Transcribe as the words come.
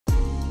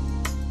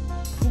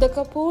The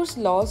Kapoors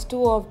lost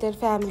two of their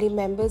family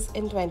members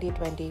in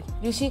 2020.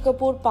 Rishi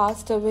Kapoor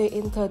passed away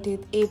in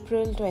 30th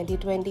April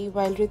 2020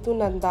 while Ritu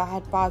Nanda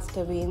had passed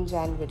away in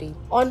January.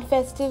 On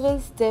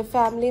festivals, their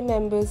family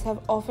members have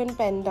often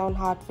penned down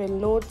heartfelt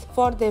notes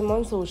for them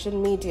on social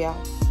media.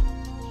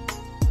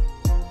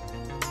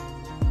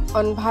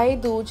 On Bhai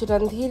Dooj,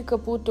 Randhir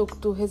Kapoor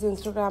took to his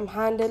Instagram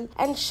handle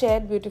and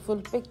shared beautiful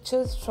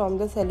pictures from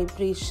the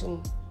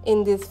celebration.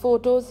 In these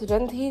photos,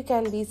 Randhir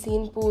can be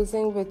seen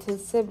posing with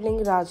his sibling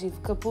Rajiv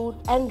Kapoor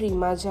and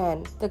Reema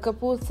Jain. The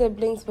Kapoor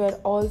siblings were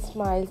all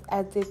smiles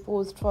as they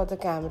posed for the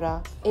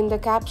camera. In the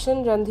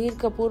caption, Randhir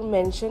Kapoor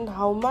mentioned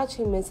how much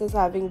he misses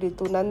having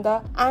Ritu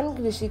Nanda and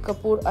Rishi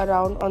Kapoor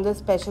around on the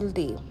special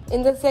day.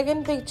 In the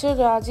second picture,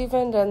 Rajiv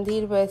and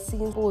Randhir were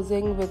seen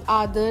posing with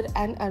Adar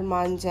and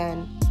Arman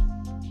Jain.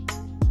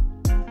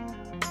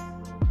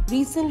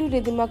 Recently,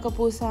 Ridhima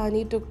Kapoor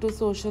Sahani took to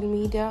social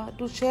media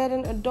to share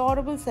an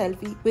adorable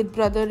selfie with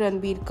brother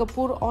Ranbir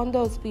Kapoor on the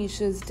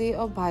auspicious day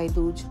of Bhai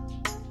Dooj.